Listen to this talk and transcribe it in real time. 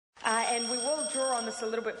And we will draw on this a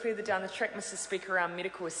little bit further down the track, Mr. Speaker, around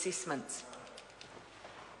medical assessments.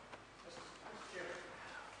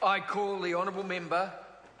 I call the Honourable Member,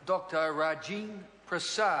 Dr. Rajin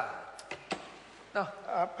Prasad.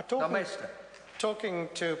 Talking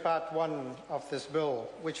to part one of this bill,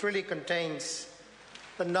 which really contains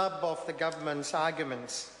the nub of the government's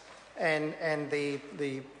arguments and the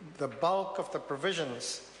bulk of the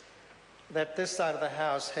provisions that this side of the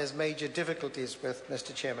House has major difficulties with,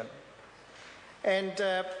 Mr. Chairman. And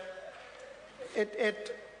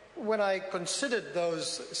when I considered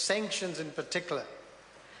those sanctions in particular,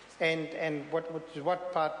 and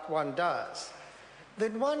what part one does,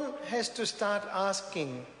 then one has to start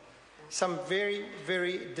asking some very,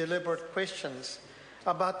 very deliberate questions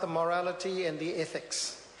about the morality and the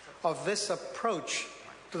ethics of this approach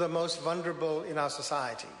to the most vulnerable in our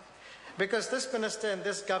society. Because this minister and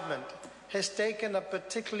this government has taken a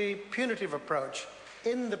particularly punitive approach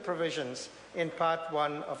in the provisions in part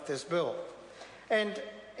one of this bill. And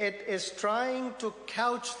it is trying to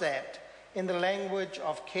couch that in the language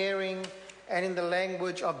of caring and in the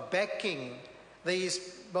language of backing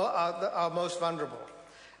these our most vulnerable.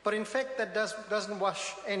 But in fact, that doesn't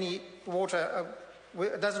wash any water,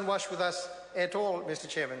 doesn't wash with us at all, Mr.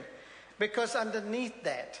 Chairman, because underneath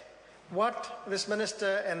that, what this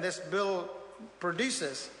minister and this bill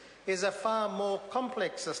produces is a far more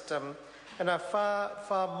complex system and a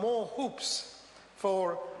far more hoops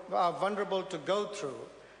for our vulnerable to go through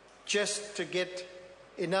just to get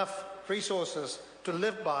enough resources to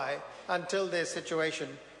live by until their situation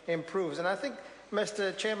improves. And I think,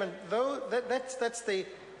 Mr. Chairman, though that's the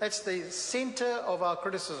centre of our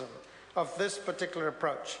criticism of this particular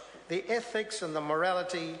approach, the ethics and the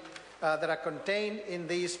morality that are contained in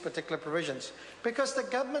these particular provisions, because the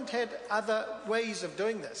government had other ways of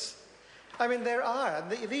doing this. I mean,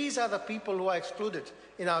 these are the people who are excluded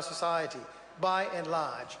in our society by and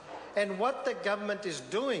large. And what the government is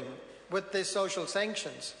doing with these social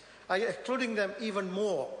sanctions are excluding them even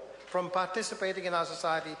more from participating in our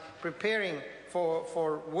society, preparing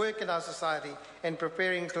for work in our society, and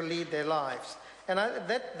preparing to lead their lives. And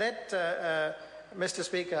Mr.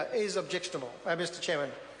 Speaker, is objectionable, Mr. Chairman.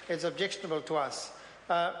 It's objectionable to us.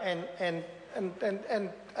 And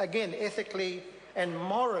again, ethically and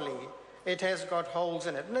morally, it has got holes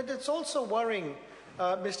in it. And it's also worrying,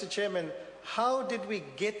 Mr. Chairman, how did we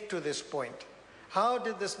get to this point? How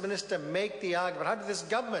did this minister make the argument? How did this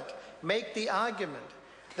government make the argument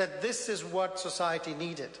that this is what society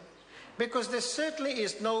needed? Because there certainly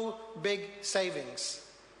is no big savings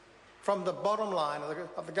from the bottom line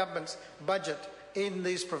of the government's budget in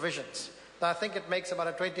these provisions. I think it makes about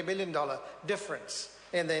a $20 million difference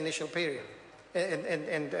in the initial period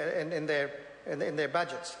in their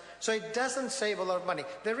budgets. So it doesn't save a lot of money.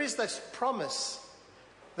 There is this promise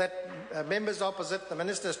that members opposite the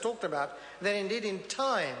minister has talked about, that indeed in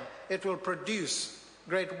time it will produce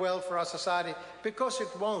great wealth for our society, because it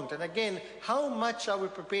won't. And again, how much are we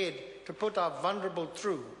prepared to put our vulnerable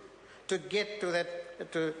through to get to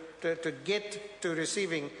that, to get to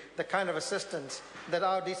receiving the kind of assistance that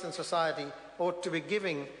our decent society ought to be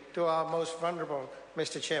giving to our most vulnerable,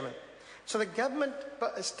 Mr. Chairman? So the government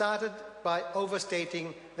started by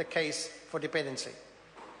overstating the case for dependency.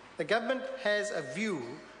 The government has a view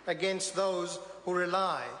against those who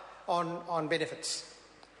rely on benefits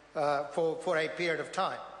for a period of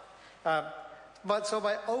time. But so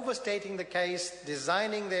by overstating the case,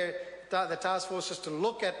 designing the task forces to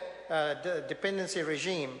look at the dependency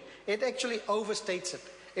regime, it actually overstates it.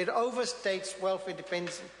 It overstates welfare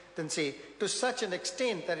dependency to such an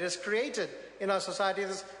extent that it has created in our society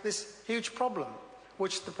this huge problem,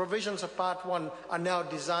 which the provisions of Part 1 are now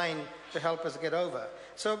designed to help us get over.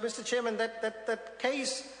 So, Mr. Chairman, that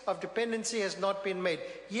case of dependency has not been made.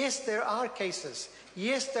 Yes, there are cases.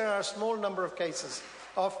 Yes, there are a small number of cases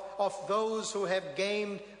of those who have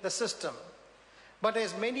gamed the system. But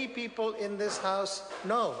as many people in this House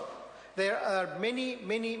know, there are many,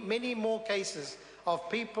 many, many more cases of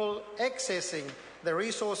people accessing the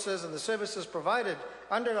resources and the services provided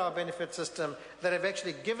under our benefit system that have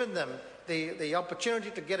actually given them the opportunity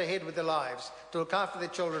to get ahead with their lives, to look after their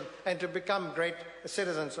children, and to become great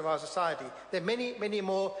citizens of our society. There are many, many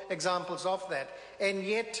more examples of that. And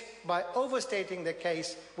yet, by overstating the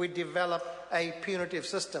case, we develop a punitive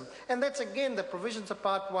system. And that's, again, the provisions of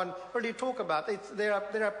Part 1 really talk about. They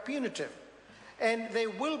are punitive. And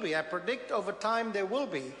there will be, I predict over time, there will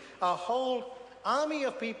be a whole army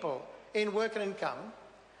of people in work and income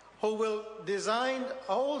who will design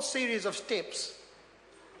a whole series of steps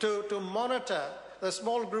to monitor the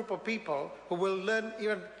small group of people who will learn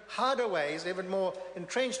even harder ways, even more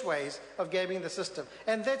entrenched ways of gaming the system.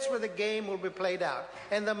 And that's where the game will be played out.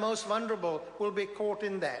 And the most vulnerable will be caught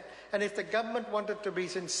in that. And if the government wanted to be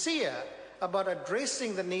sincere about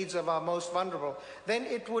addressing the needs of our most vulnerable, then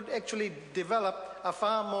it would actually develop a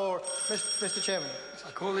far more, Mr. Chairman,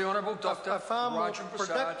 I call the Honourable Dr. a far more Rajan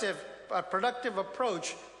Prasad. productive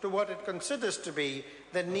approach to what it considers to be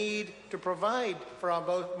the need to provide for our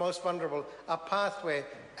most vulnerable a pathway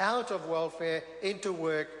out of welfare into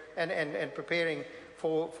work and preparing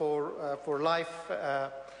for life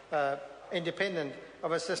independent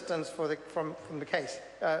of assistance from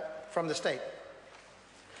the state.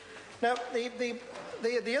 Now,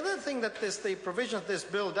 the other thing that the provision of this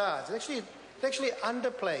bill does, it actually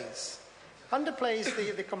underplays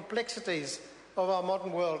the complexities of our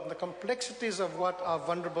modern world and the complexities of what our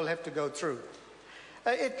vulnerable have to go through.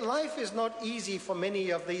 Life is not easy for many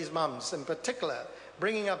of these mums, in particular,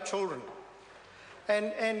 bringing up children.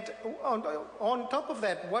 And on top of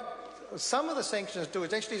that, what some of the sanctions do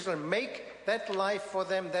is actually sort of make that life for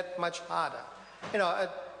them that much harder. You know,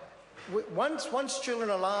 once children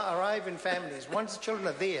arrive in families, once the children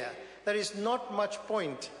are there is not much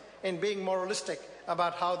point in being moralistic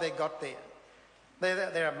about how they got there.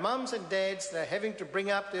 There are mums and dads that are having to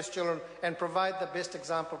bring up these children and provide the best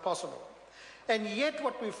example possible. And yet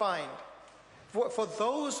what we find, for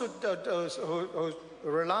those who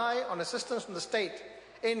rely on assistance from the state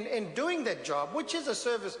in doing that job, which is a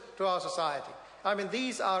service to our society, I mean,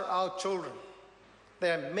 these are our children.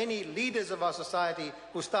 There are many leaders of our society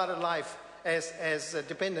who started life as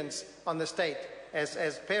dependents on the state,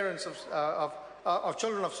 as parents of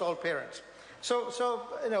children of sole parents. So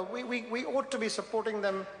you know, we ought to be supporting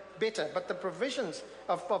them better, but the provisions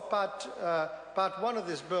of part 1 of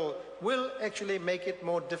this bill will actually make it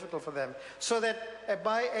more difficult for them, so that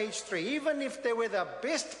by age 3, even if they were the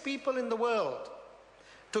best people in the world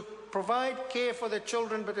to provide care for their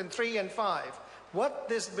children between 3 and 5, what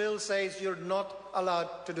this bill says, you're not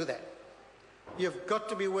allowed to do that. You've got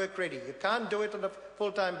to be work ready. You can't do it on a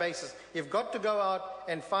full-time basis. You've got to go out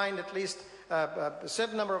and find at least a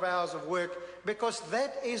certain number of hours of work, because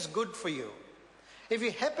that is good for you. If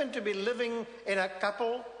you happen to be living in a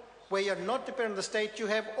couple where you're not dependent on the state, you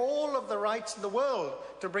have all of the rights in the world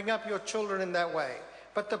to bring up your children in that way.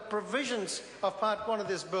 But the provisions of part 1 of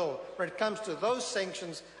this bill, when it comes to those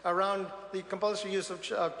sanctions around the compulsory use of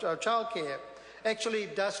childcare, actually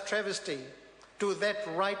does travesty to that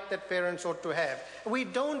right that parents ought to have. We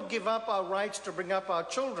don't give up our rights to bring up our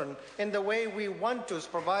children in the way we want to,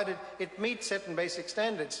 provided it meets certain basic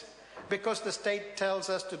standards, because the state tells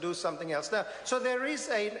us to do something else. Now, so there is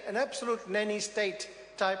an absolute nanny state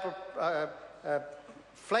type of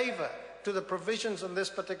flavour to the provisions in this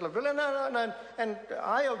particular bill. And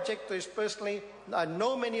I object to this personally. I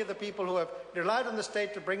know many of the people who have relied on the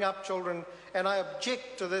state to bring up children, and I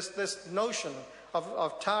object to this notion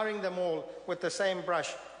of tarring them all with the same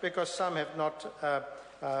brush, because some have not,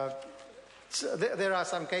 there are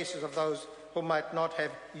some cases of those who might not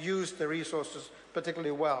have used the resources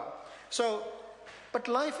particularly well. So, but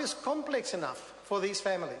life is complex enough for these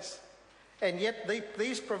families, and yet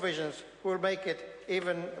these provisions will make it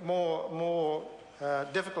even more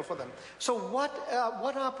difficult for them. So what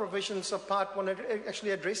are provisions of Part 1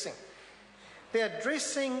 actually addressing? They're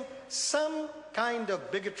addressing some kind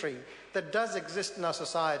of bigotry that does exist in our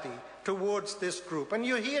society towards this group. And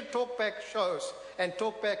you hear talkback shows and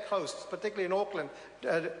talkback hosts, particularly in Auckland,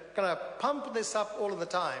 kind of pump this up all of the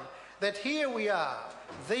time, that here we are.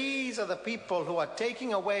 These are the people who are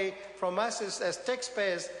taking away from us as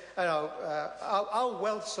taxpayers our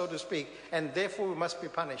wealth, so to speak, and therefore we must be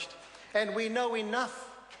punished. And we know enough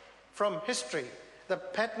from history. The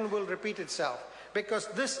pattern will repeat itself, because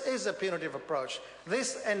this is a punitive approach.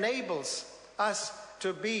 This enables us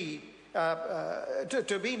to be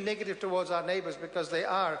negative towards our neighbours, because they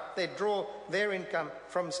draw their income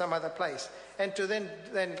from some other place, and to then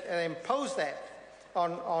impose that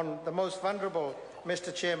on the most vulnerable,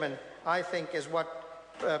 Mr. Chairman, I think is what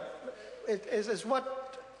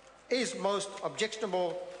is most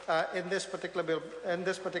objectionable in this particular bill,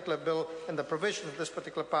 and the provision of this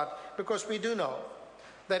particular part, because we do know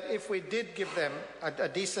that if we did give them a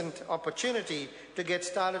decent opportunity to get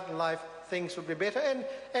started in life, things would be better.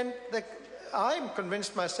 And I'm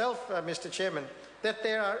convinced myself, Mr. Chairman, that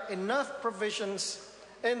there are enough provisions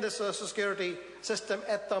in the Social Security system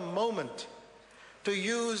at the moment to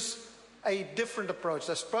use a different approach,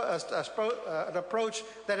 an approach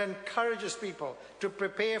that encourages people to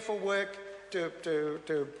prepare for work, to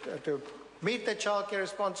meet their childcare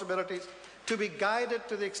responsibilities, to be guided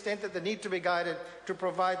to the extent that they need to be guided to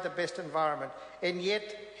provide the best environment. And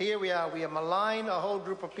yet, here we are malign a whole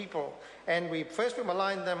group of people. And first we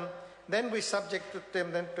malign them, then we subject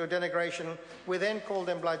them to denigration, we then call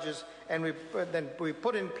them bludgers, and we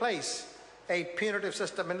put in place a punitive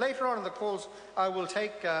system. And later on in the calls I will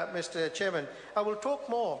take, Mr. Chairman, I will talk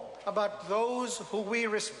more about those who we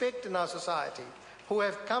respect in our society, who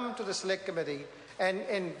have come to the Select Committee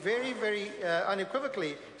and very, very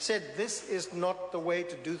unequivocally said this is not the way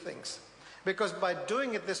to do things. Because by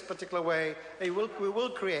doing it this particular way, we will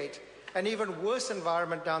create an even worse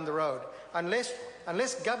environment down the road.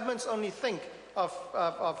 Unless governments only think of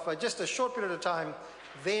just a short period of time,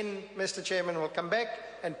 then Mr. Chairman will come back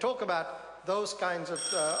and talk about those kinds of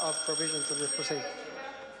provisions of this procedure.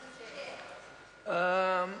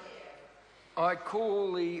 I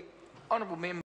call the honourable member